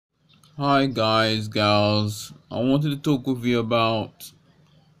Hi guys, gals. I wanted to talk with you about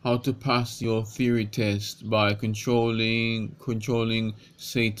how to pass your theory test by controlling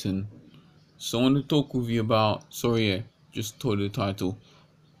Satan. So I want to talk with you about just told the title.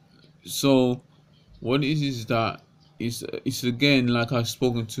 So what it is that it's again like I've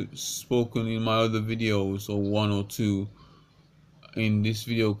spoken in my other videos, or one or two, in this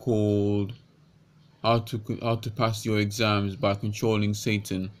video called how to pass your exams by controlling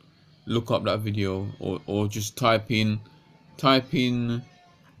Satan. Look up that video, or just type in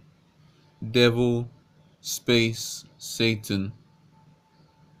devil space Satan,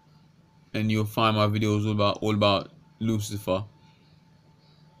 and you'll find my videos all about Lucifer.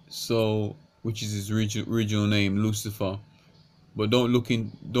 So, which is his original name, Lucifer. But don't look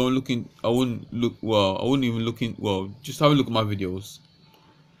in I wouldn't look well I wouldn't even look in well just have a look at my videos.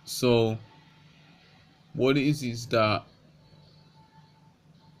 So what it is that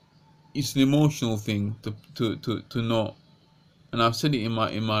it's an emotional thing to not, and I've said it in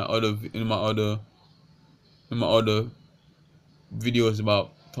my other videos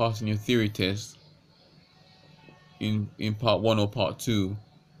about passing your theory test, in part one or part two,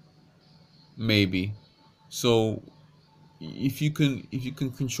 maybe. So if you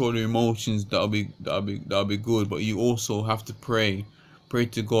can control your emotions, that'll be good. But you also have to pray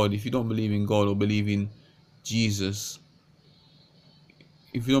to God. If you don't believe in God or believe in Jesus,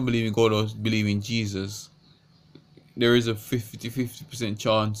 if you don't believe in God or believe in Jesus, there is a 50%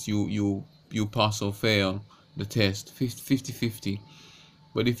 chance you pass or fail the test. 50-50.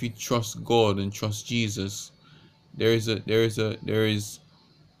 But if you trust God and trust Jesus, there is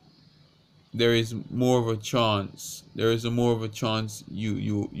more of a chance. There is a more of a chance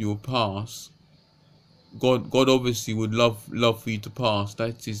you'll pass. God obviously would love for you to pass.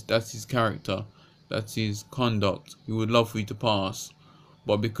 That's his character. That's his conduct. He would love for you to pass.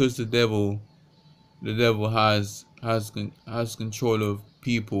 But because the devil has control of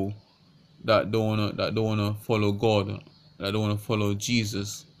people that don't wanna follow God, that don't wanna follow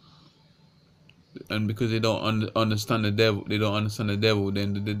Jesus, and because they don't understand the devil,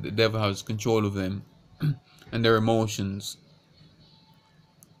 then the devil has control of them and their emotions.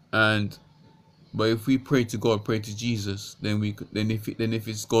 And but if we pray to God, pray to Jesus, then if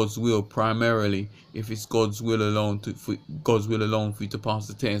it's God's will primarily, if it's God's will alone for you to pass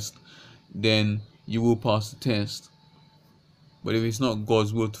the test, then you will pass the test. But if it's not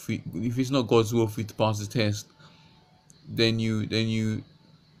God's will for you to pass the test, then you then you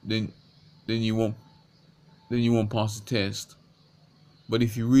then then you won't then you won't pass the test. But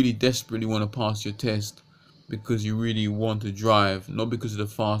if you really desperately want to pass your test because you really want to drive, not because of the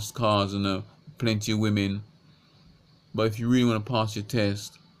fast cars and the plenty of women, but if you really want to pass your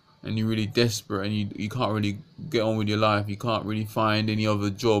test and you're really desperate and you can't really get on with your life, you can't really find any other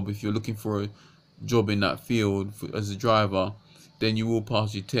job, if you're looking for a job in that field as a driver, then you will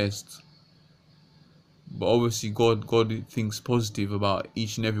pass your test. But obviously God thinks positive about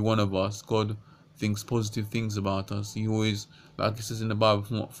each and every one of us. God thinks positive things about us. He always, like it says in the Bible,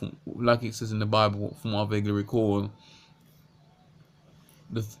 from what I vaguely recall,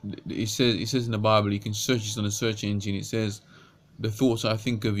 it says in the Bible, you can search this on a search engine. It says, the thoughts I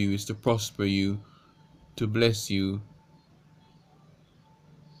think of you is to prosper you, to bless you.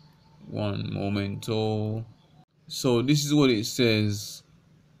 One momento. So this is what it says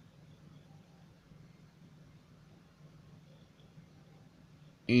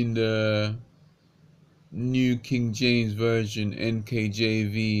in the New King James Version,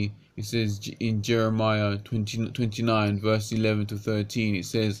 NKJV. It says in Jeremiah 29 verse 11 to 13. It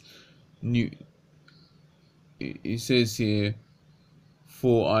says, new. It says here,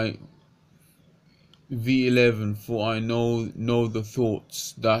 for I V11, for I know the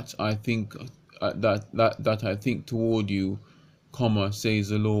thoughts that I think, that I think toward you, comma, says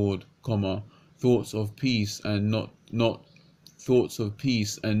the Lord, comma, thoughts of peace and not thoughts of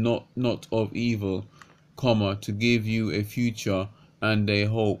peace and not of evil, comma, to give you a future and a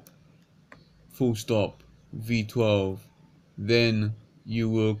hope. Full stop. V12. Then you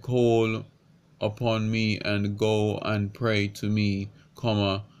will call upon me and go and pray to me,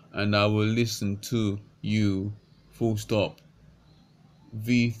 comma, and I will listen to you. Full stop.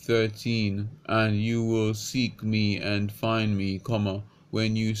 V13. And you will seek me and find me, comma,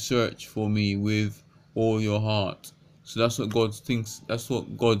 when you search for me with all your heart. So that's what God thinks. That's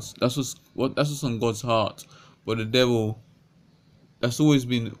what's on God's heart. But the devil, that's always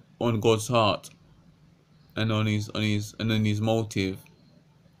been on God's heart, and on his motive.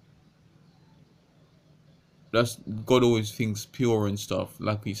 That's God always thinks pure and stuff,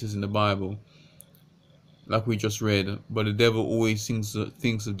 like he says in the Bible. like we just read. But the devil always thinks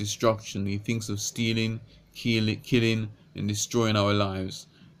of destruction. He thinks of stealing, killing, and destroying our lives.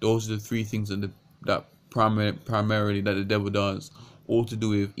 Those are the three things that primarily that the devil does, all to do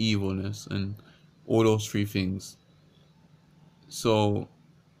with evilness and all those three things. So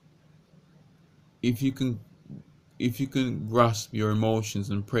if you can grasp your emotions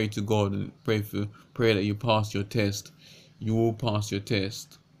and pray to God and pray that you pass your test, you will pass your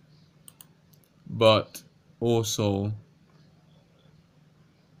test. But also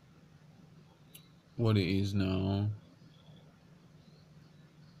what it is now.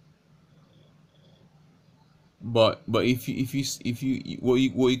 But if you what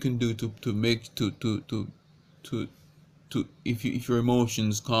you can do to make to if your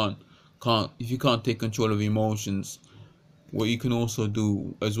emotions can't if you can't take control of emotions, what you can also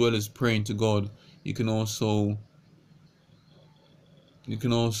do, as well as praying to God, you can also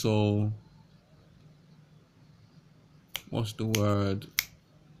what's the word?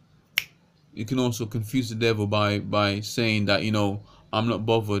 You can also confuse the devil by saying that, I'm not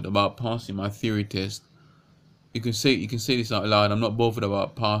bothered about passing my theory test. You can say this out loud. I'm not bothered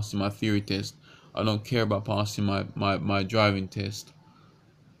about passing my theory test. I don't care about passing my driving test.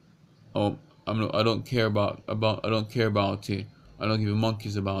 Oh, I don't care about I don't care about it. I don't give a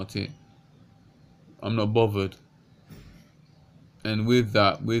monkeys about it. I'm not bothered. And um with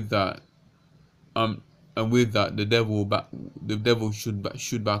that, the devil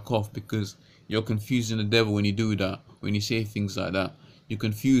should back off, because you're confusing the devil when you do that. When you say things like that, you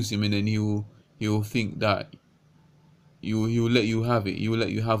confuse him, and then he will think that he will let you have it. He will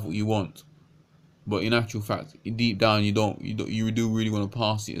let you have what you want. But in actual fact, deep down, you do really want to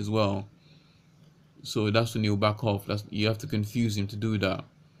pass it as well. So that's when he'll back off. You have to confuse him to do that.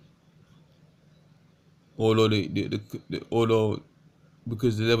 Although although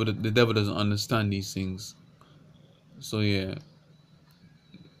because the devil doesn't understand these things. So yeah.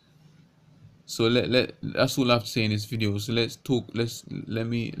 So that's all I have to say in this video. So let's talk. Let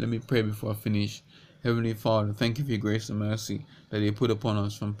me pray before I finish. Heavenly Father, thank you for your grace and mercy that you put upon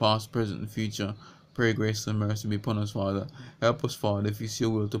us from past, present, and future. Pray grace and mercy be upon us, Father. Help us, Father, if it's your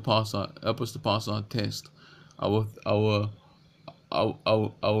will to help us to pass our test, our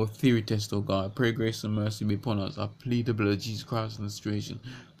our theory test, oh God. Pray grace and mercy be upon us. I plead the blood of Jesus Christ in the situation.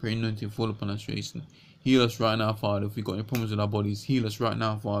 Pray anointing fall upon our situation. Heal us right now, Father. If we got any problems with our bodies, heal us right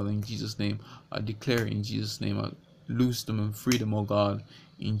now, Father, in Jesus' name. I declare it in Jesus' name. I loose them and free them, oh God,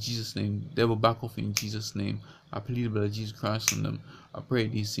 in Jesus' name. Devil, back off in Jesus' name. I plead the blood of Jesus Christ on them. I pray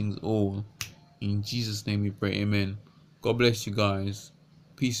these things all. In Jesus' name we pray. Amen. God bless you guys.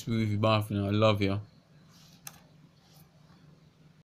 Peace be with you. Bye for now. I love you.